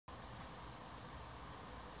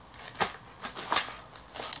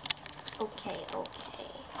Okay.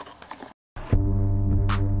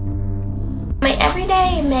 My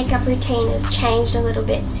everyday makeup routine has changed a little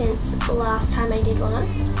bit since last time I did one.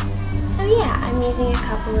 So yeah, I'm using a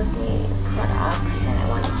couple of new products that I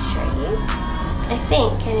wanted to show you. I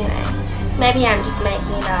think, anyway. Maybe I'm just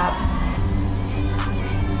making it up.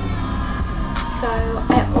 So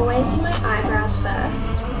I always do my eyebrows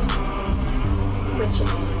first, which is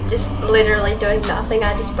just literally doing nothing.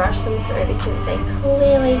 I just brush them through because they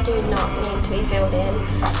clearly do not need to be filled in.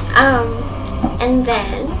 And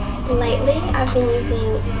then lately I've been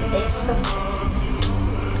using this for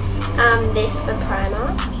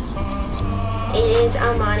primer. It is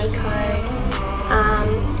Armani code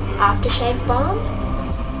aftershave balm,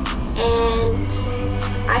 and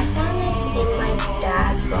I found this in my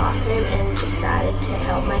dad's bathroom and decided to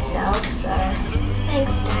help myself, so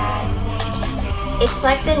thanks Dad. It's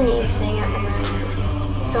like the new thing at the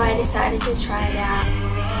moment, so I decided to try it out.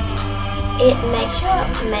 It makes your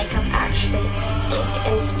makeup actually stick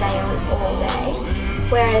and stay on all day,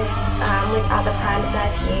 whereas with other primers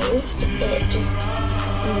I've used, it just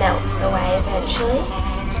melts away eventually.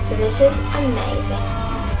 So this is amazing.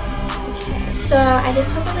 Okay, so I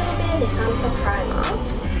just put a little bit of this on for primer.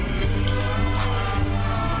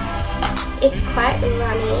 It's quite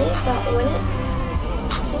runny, but when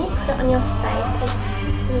you put it on your face,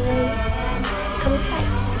 it becomes quite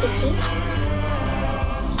sticky.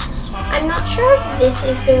 I'm not sure if this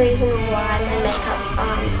is the reason why my makeup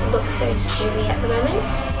looks so dewy at the moment.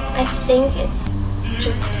 I think it's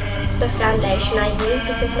just the foundation I use,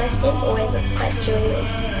 because my skin always looks quite dewy with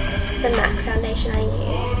the MAC foundation I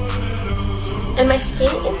use. And my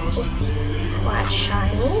skin is just quite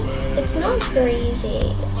shiny. It's not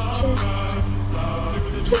greasy, it's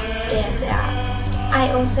just stands out.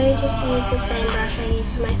 I also just use the same brush I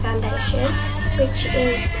use for my foundation, which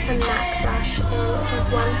is a MAC brush, and it says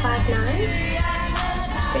 159. It's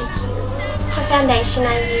pretty cute. For foundation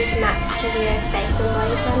I use MAC Studio Face and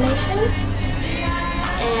Body Foundation,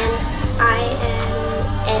 and I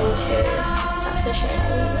am N2, that's the shade I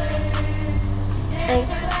use. I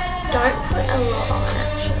don't put a lot on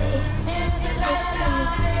actually, just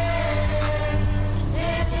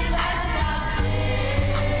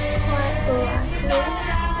quite lightly.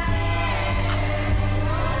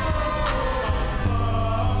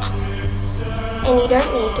 And you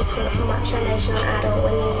don't need to put much foundation on at all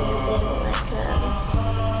when you're using like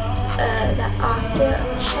that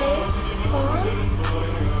aftershave balm.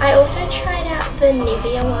 I also tried out the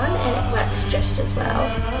Nivea one and it works just as well.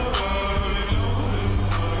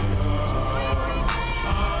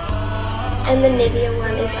 And the Nivea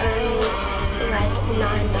one is only like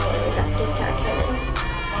 $9 at Discount Chemist.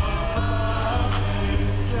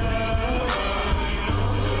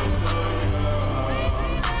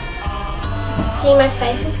 See, my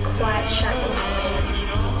face is quite shiny.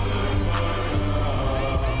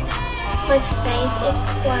 My face is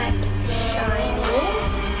quite shiny,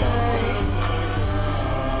 so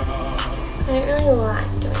I don't really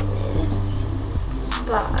like doing this,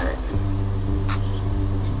 but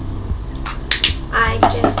I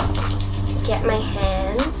just get my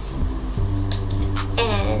hands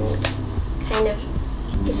and kind of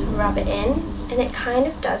just rub it in, and it kind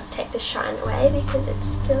of does take the shine away because it's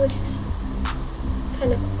still just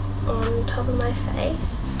kind of on top of my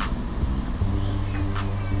face.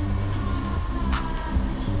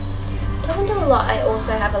 It doesn't do a lot. I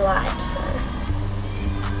also have a light, so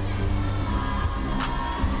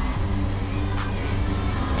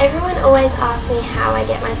everyone always asks me how I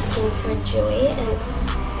get my skin so dewy, and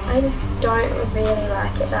I don't really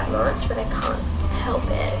like it that much, but I can't help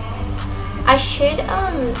it. I should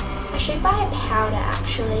buy a powder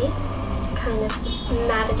actually, kind of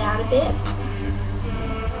matte it out a bit.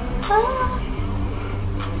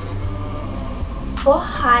 For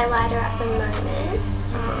highlighter at the moment,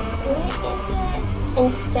 where is it?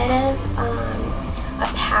 Instead of a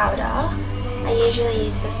powder, I usually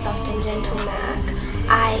use the Soft and Gentle MAC.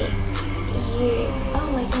 Oh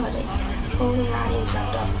my god, all the writing's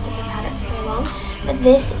rubbed off because I've had it for so long. But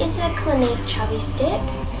this is a Clinique Chubby Stick,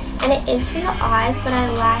 and it is for your eyes, but I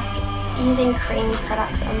like using creamy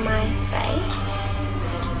products on my face.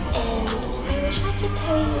 And I wish I could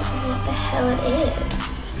tell you what the hell it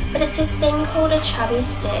is, but it's this thing called a chubby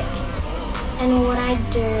stick, and what I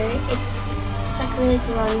do, it's like really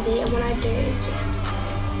bronzy, and what I do is just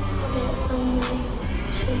put it on my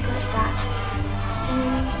cheek like that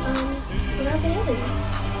and rub it in.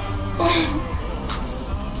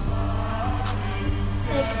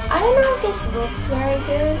 Like, I don't know if this looks very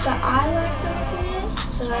good, but I like the look of it,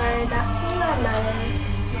 so that's all that matters.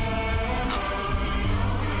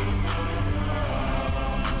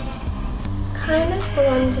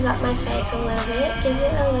 bronzes up my face a little bit, give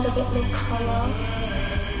it a little bit more colour.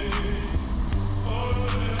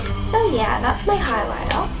 So yeah, that's my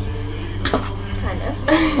highlighter, kind of.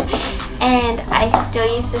 And I still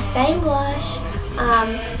use the same blush.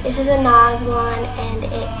 This is a NARS one, and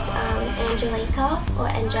it's Angelika or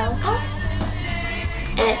Angelika,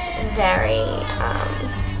 and it's very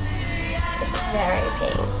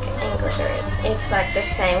pink and glittery. It's like the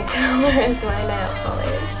same colour as my nail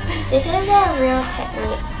polish. This is a Real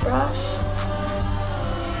Techniques brush,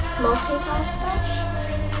 multitask brush.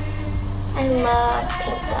 I love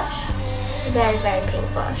pink blush, very pink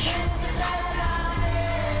blush.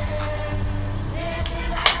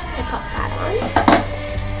 So pop that on.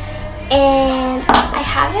 And I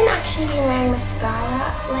haven't actually been wearing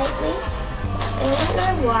mascara lately. I don't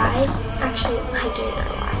know why. Actually, I do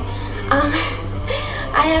know why.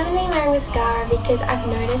 I haven't been wearing mascara because I've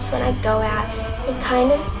noticed when I go out, it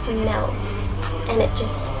kind of melts and it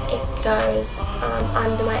goes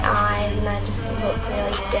under my eyes and I just look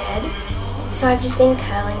really dead. So I've just been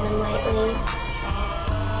curling them lately.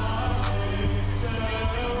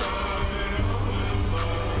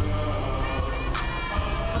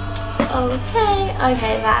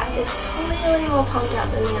 Okay, that is clearly more pumped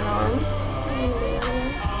up than the other one.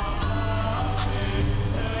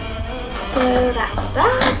 So that's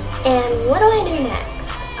that. And what do I do next?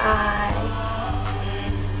 I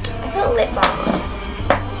put lip balm on.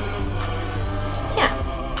 Yeah.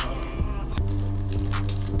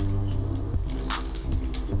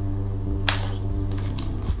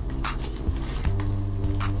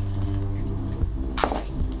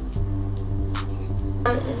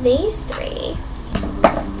 These three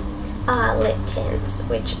are lip tints,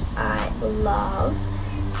 which I love.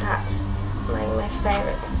 That's like my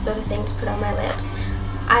favorite sort of thing to put on my lips.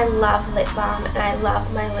 I love lip balm, and I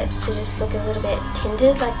love my lips to just look a little bit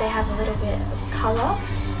tinted, like they have a little bit of colour,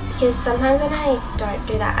 because sometimes when I don't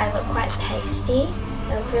do that I look quite pasty.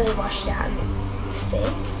 I look really washed out and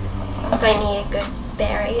sick, so I need a good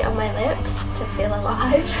berry on my lips to feel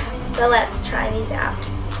alive. So let's try these out.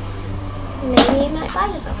 Maybe you might buy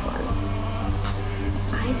yourself one.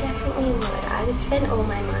 I definitely would. I would spend all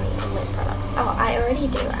my money on lip products. Oh, I already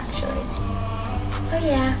do actually. So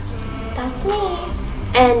yeah, that's me.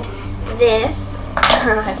 And this,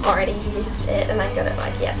 I've already used it and I got it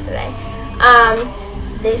like yesterday.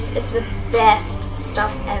 This is the best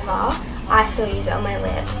stuff ever. I still use it on my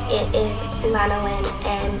lips. It is lanolin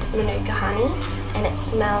and manuka honey, and it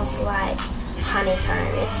smells like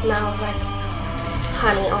honeycomb. It smells like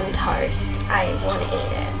honey on toast. I want to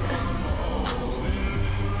eat it.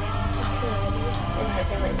 I could if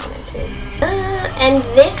I really wanted to. And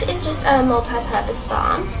this is just a multi-purpose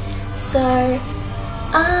balm. So,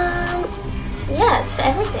 yeah, it's for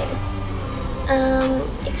everything.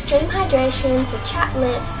 Extreme hydration for chapped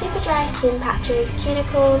lips, super dry skin patches,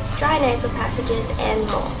 cuticles, dry nasal passages, and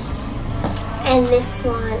more. And this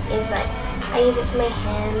one is like, I use it for my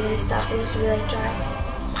hands and stuff, and just really dry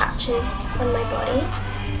patches on my body.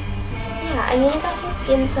 Yeah, a universal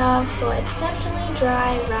skin salve for exceptionally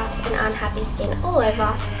dry, rough, and unhappy skin all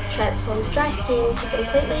over. Transforms dry skin to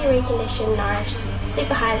completely reconditioned, nourished,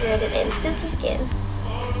 super hydrated, and silky skin.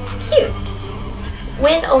 Cute!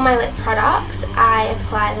 With all my lip products, I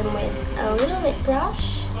apply them with a little lip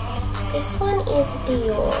brush. This one is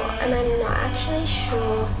Dior, and I'm not actually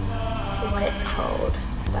sure what it's called,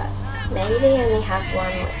 but maybe they only have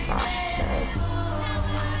one lip brush, so.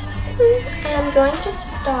 I'm going to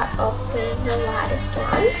start off with the lightest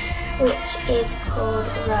one, which is called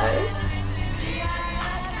Rose.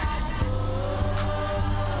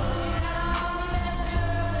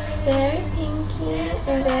 Very pinky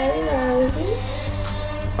and very rosy.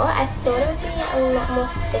 Well, I thought it would be a lot more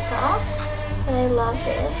thicker, but I love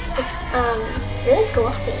this. It's really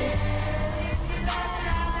glossy.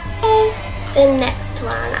 The next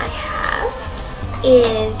one I have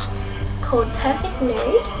is called Perfect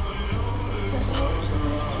Nude.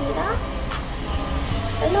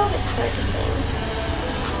 I don't know if it's focusing.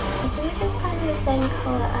 So this is kind of the same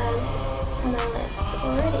colour as my lips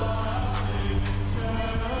already.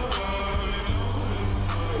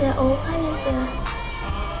 They're all kind of the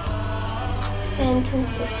same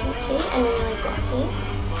consistency and really glossy,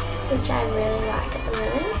 which I really like at the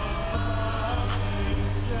moment.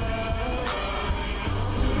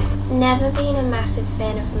 Never been a massive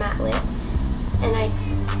fan of matte lips, and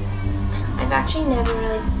I've actually never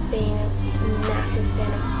really been a massive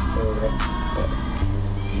fan of lipstick.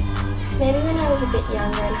 Maybe when I was a bit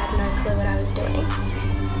younger and had no clue what I was doing.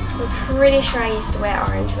 I'm pretty sure I used to wear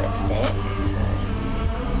orange lipstick. So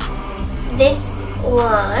this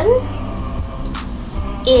one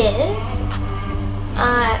is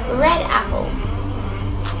Red apple.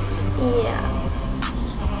 Yeah.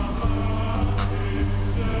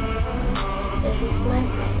 This is my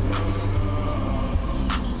favorite.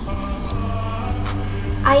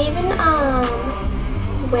 I even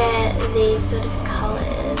wear these sort of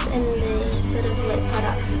colours and these sort of lip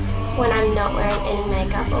products when I'm not wearing any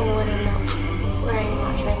makeup or when I'm not wearing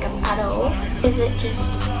much makeup at all, because it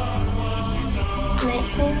just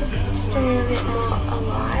makes me look just a little bit more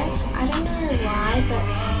alive. I don't know why, but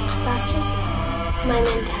that's just my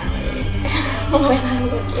mentality when I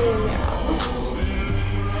look in the mirror.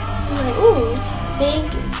 I'm like,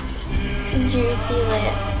 big juicy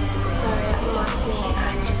lips, so that must mean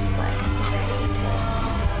I'm just like ready to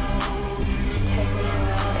take them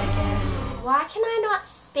around, I guess. Why can I not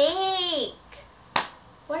speak?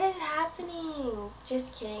 What is happening?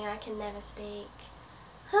 Just kidding, I can never speak.